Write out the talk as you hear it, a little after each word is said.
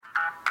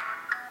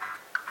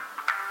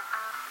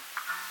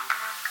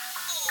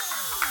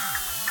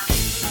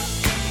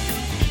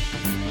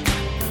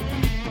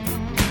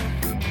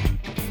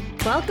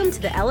Welcome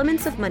to the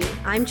Elements of Money.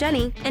 I'm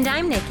Jenny. And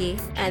I'm Nikki.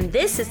 And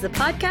this is the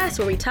podcast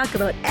where we talk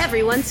about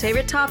everyone's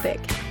favorite topic.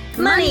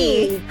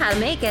 Money! How to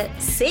make it,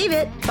 Save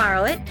it.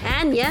 borrow it,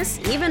 And yes,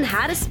 even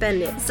how to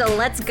spend it. so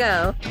let's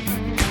go.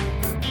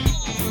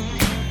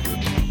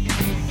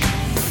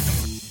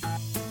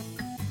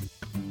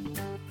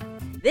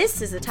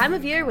 This is the time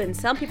of year when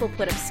some people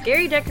put up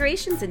scary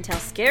decorations and tell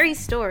scary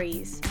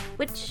stories,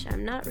 which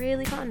I'm not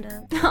really fond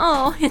of.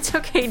 Oh, it's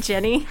okay,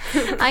 Jenny.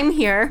 I'm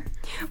here.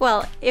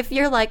 Well, if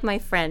you're like my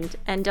friend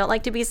and don't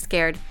like to be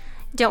scared,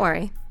 don't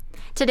worry.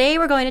 Today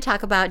we're going to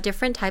talk about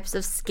different types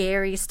of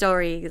scary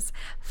stories.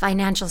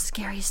 Financial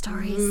scary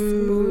stories.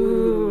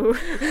 Ooh.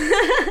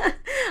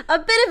 A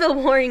bit of a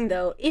warning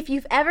though, if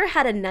you've ever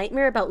had a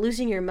nightmare about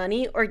losing your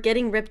money or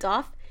getting ripped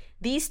off,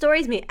 these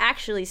stories may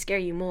actually scare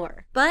you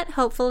more. But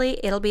hopefully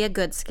it'll be a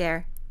good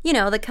scare. You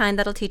know, the kind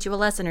that'll teach you a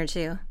lesson or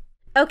two.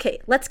 Okay,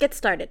 let's get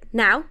started.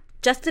 Now,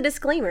 just a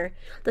disclaimer,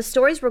 the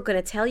stories we're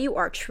going to tell you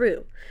are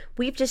true.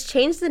 We've just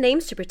changed the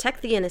names to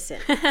protect the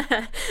innocent.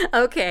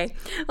 Okay,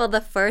 well,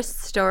 the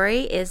first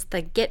story is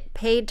the get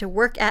paid to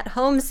work at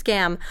home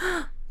scam.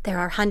 There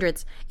are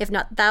hundreds, if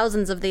not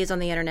thousands of these on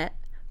the internet.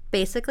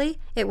 Basically,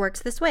 it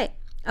works this way.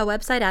 A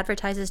website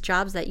advertises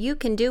jobs that you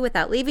can do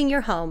without leaving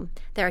your home.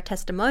 There are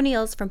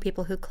testimonials from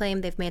people who claim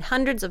they've made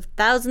hundreds of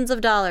thousands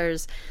of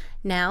dollars.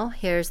 Now,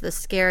 here's the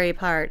scary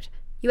part.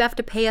 You have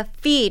to pay a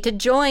fee to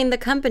join the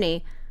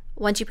company.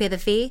 Once you pay the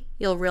fee,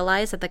 you'll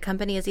realize that the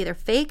company is either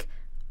fake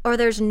or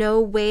there's no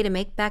way to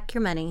make back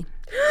your money.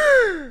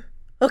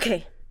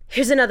 Okay,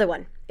 here's another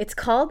one. It's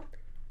called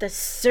the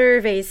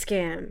survey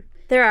scam.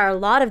 There are a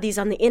lot of these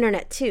on the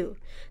internet too.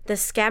 The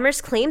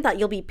scammers claim that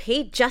you'll be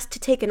paid just to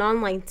take an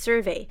online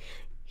survey.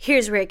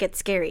 Here's where it gets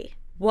scary.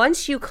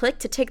 Once you click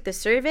to take the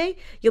survey,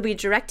 you'll be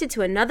directed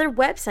to another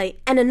website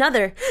and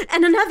another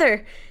and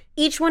another.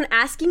 Each one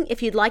asking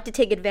if you'd like to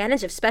take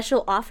advantage of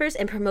special offers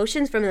and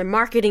promotions from their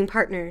marketing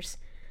partners.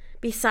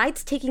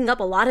 Besides taking up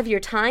a lot of your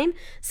time,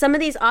 some of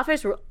these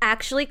offers will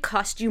actually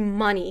cost you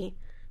money.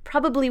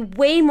 Probably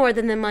way more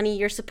than the money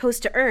you're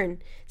supposed to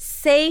earn.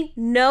 Say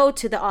no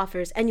to the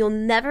offers and you'll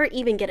never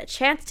even get a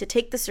chance to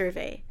take the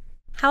survey.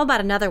 How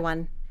about another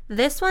one?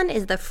 This one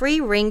is the free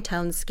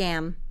ringtone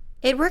scam.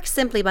 It works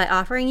simply by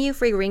offering you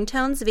free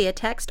ringtones via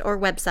text or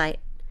website.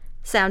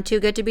 Sound too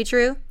good to be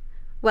true?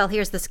 Well,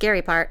 here's the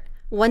scary part.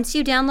 Once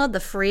you download the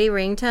free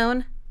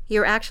ringtone,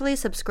 you're actually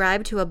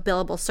subscribed to a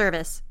billable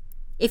service.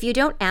 If you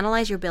don't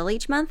analyze your bill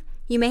each month,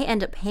 you may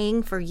end up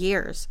paying for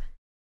years.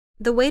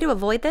 The way to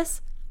avoid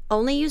this?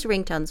 Only use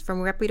ringtones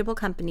from reputable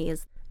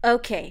companies.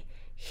 Okay,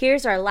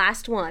 here's our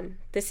last one.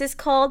 This is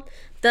called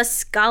the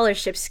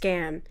scholarship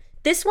scam.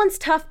 This one's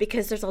tough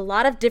because there's a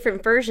lot of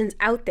different versions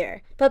out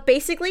there, but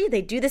basically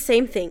they do the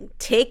same thing,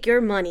 take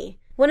your money.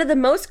 One of the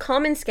most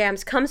common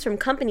scams comes from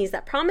companies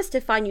that promise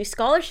to find you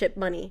scholarship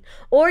money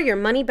or your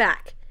money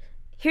back.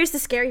 Here's the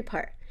scary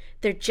part.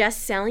 They're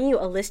just selling you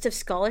a list of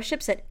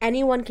scholarships that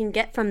anyone can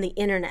get from the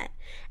internet.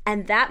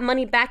 And that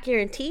money back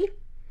guarantee?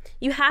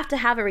 You have to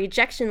have a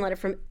rejection letter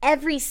from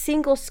every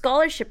single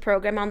scholarship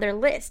program on their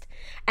list,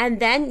 and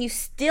then you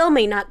still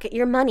may not get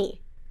your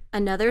money.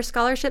 Another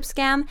scholarship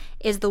scam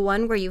is the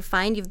one where you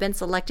find you've been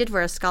selected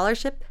for a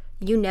scholarship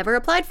you never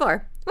applied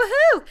for.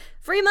 Woohoo!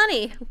 Free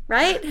money,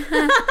 right?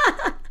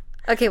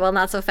 Okay, well,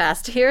 not so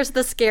fast. Here's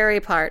the scary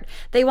part.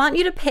 They want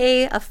you to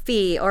pay a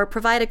fee or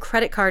provide a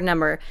credit card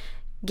number.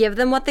 Give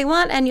them what they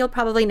want and you'll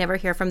probably never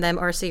hear from them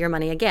or see your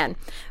money again.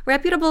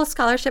 Reputable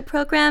scholarship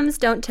programs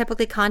don't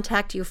typically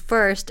contact you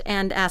first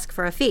and ask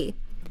for a fee.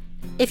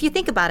 If you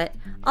think about it,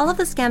 all of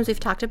the scams we've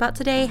talked about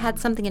today had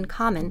something in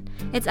common.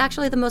 It's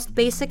actually the most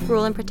basic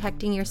rule in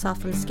protecting yourself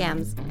from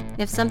scams.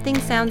 If something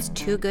sounds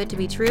too good to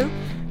be true,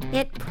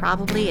 it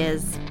probably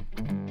is.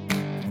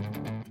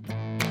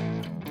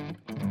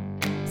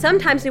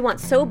 Sometimes we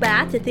want so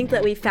bad to think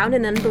that we found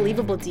an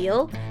unbelievable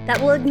deal that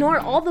we'll ignore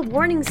all the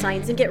warning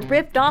signs and get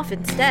ripped off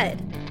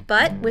instead.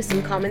 But with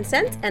some common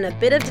sense and a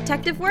bit of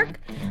detective work,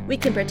 we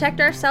can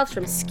protect ourselves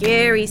from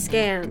scary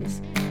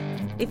scams.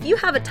 If you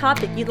have a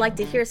topic you'd like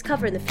to hear us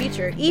cover in the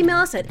future, email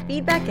us at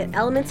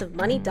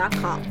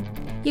feedback@elementsofmoney.com.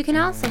 You can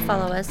also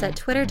follow us at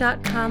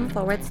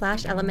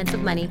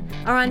twitter.com/elementsofmoney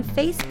or on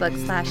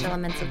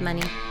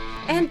Facebook/elementsofmoney.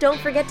 And don't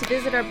forget to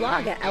visit our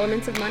blog at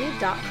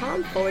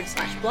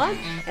elementsofmoney.com/blog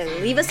and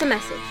leave us a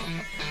message.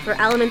 For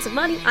Elements of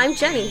Money, I'm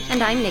Jenny.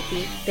 And I'm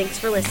Nikki. Thanks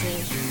for listening.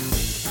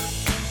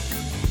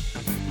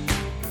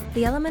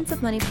 The Elements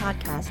of Money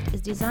podcast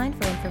is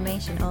designed for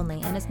information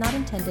only and is not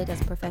intended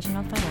as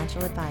professional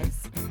financial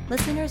advice.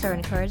 Listeners are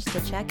encouraged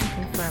to check and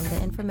confirm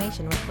the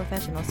information with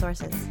professional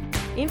sources.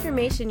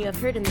 Information you have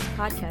heard in this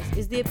podcast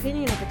is the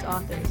opinion of its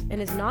authors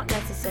and is not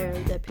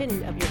necessarily the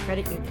opinion of your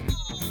credit union.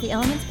 The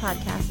Elements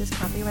podcast is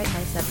copyright by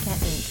Subcat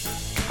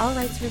Inc. All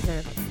rights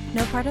reserved.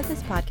 No part of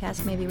this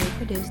podcast may be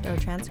reproduced or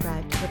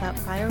transcribed without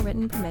prior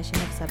written permission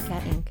of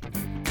Subcat Inc.